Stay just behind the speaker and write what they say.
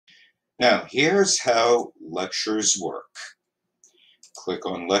Now, here's how lectures work. Click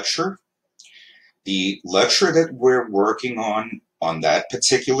on lecture. The lecture that we're working on that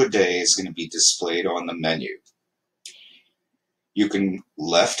particular day is going to be displayed on the menu. You can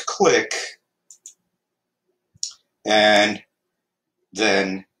left click and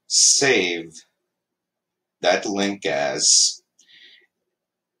then save that link as,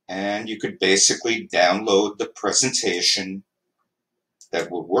 and you could basically download the presentation that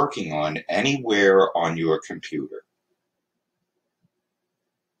we're working on anywhere on your computer.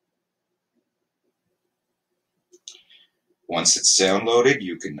 Once it's downloaded,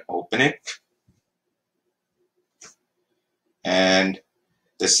 you can open it, and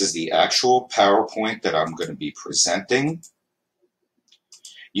this is the actual PowerPoint that I'm going to be presenting.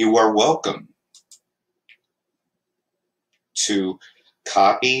 You are welcome to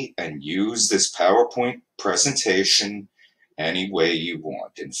copy and use this PowerPoint presentation any way you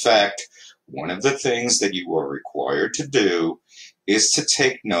want. In fact, one of the things that you are required to do is to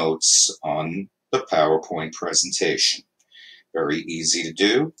take notes on the PowerPoint presentation. Very easy to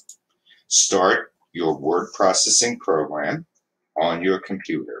do. Start your word processing program on your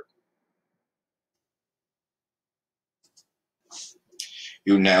computer.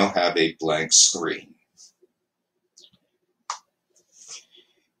 You now have a blank screen.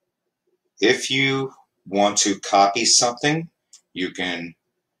 If you want to copy something, you can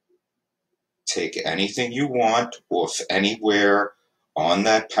take anything you want off anywhere on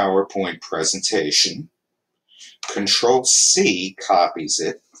that PowerPoint presentation. Control-C copies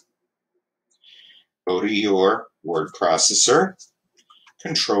it. Go to your word processor.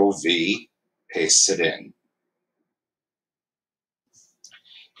 Control-V pastes it in.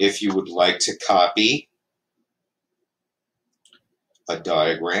 If you would like to copy a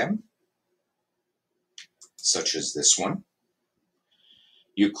diagram, such as this one,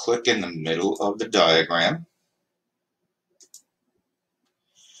 you click in the middle of the diagram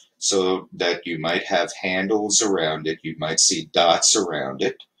so that you might have handles around it. You might see dots around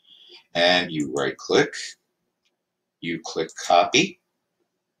it, and you right-click, you click Copy,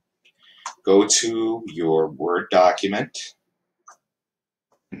 go to your Word document,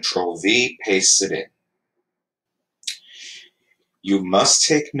 Control-V, paste it in. You must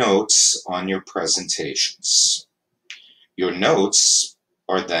take notes on your presentations. Your notes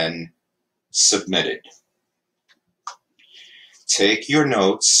are then submitted. Take your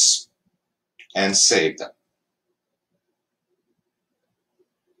notes and save them.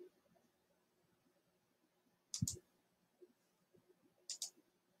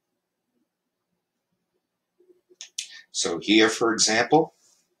 So here, for example,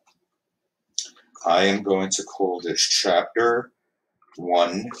 I am going to call this Chapter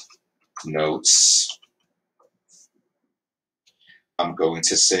 1 Notes. I'm going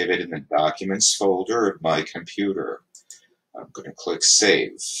to save it in the Documents folder of my computer. I'm going to click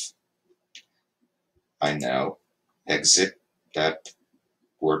Save. I now exit that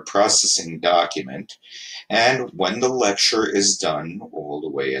word processing document, and when the lecture is done all the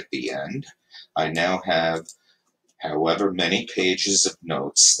way at the end, I now have however many pages of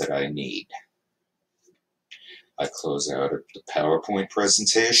notes that I need. I close out the PowerPoint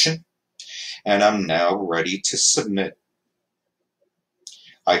presentation, and I'm now ready to submit.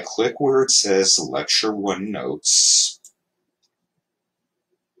 I click where it says Lecture 1 Notes.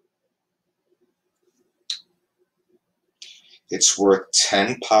 It's worth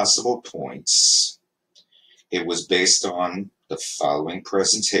 10 possible points. It was based on the following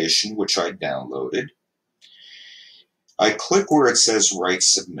presentation, which I downloaded. I click where it says Write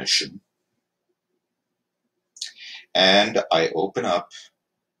Submission, and I open up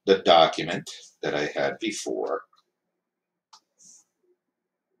the document that I had before,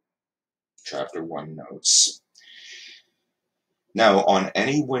 Chapter 1 Notes. Now, on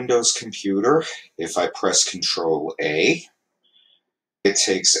any Windows computer, if I press Control-A, it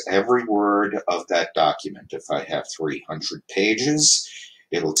takes every word of that document. If I have 300 pages,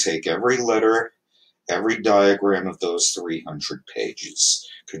 it'll take every letter, every diagram of those 300 pages.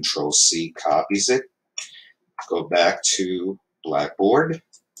 Control-C copies it. Go back to Blackboard.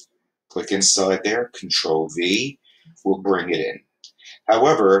 Click inside there. Control-V will bring it in.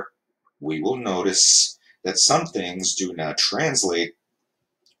 However, we will notice that some things do not translate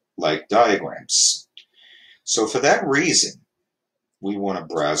like diagrams. So for that reason, we want to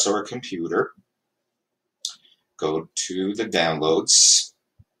browse our computer, go to the downloads,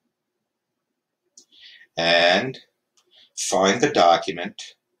 and find the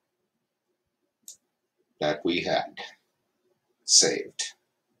document that we had saved.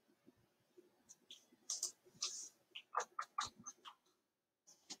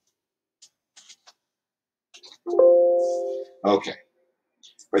 Okay,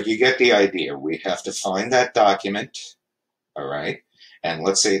 but you get the idea. We have to find that document, all right? And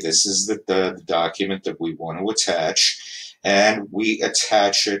let's say this is the document that we want to attach, and we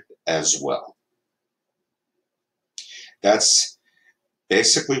attach it as well. That's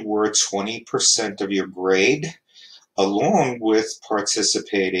basically worth 20% of your grade, along with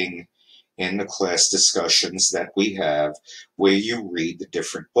participating in the class discussions that we have where you read the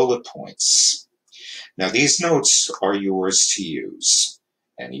different bullet points. Now, these notes are yours to use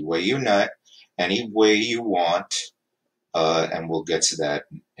any way any way you want, and we'll get to that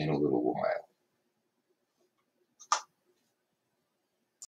in a little while.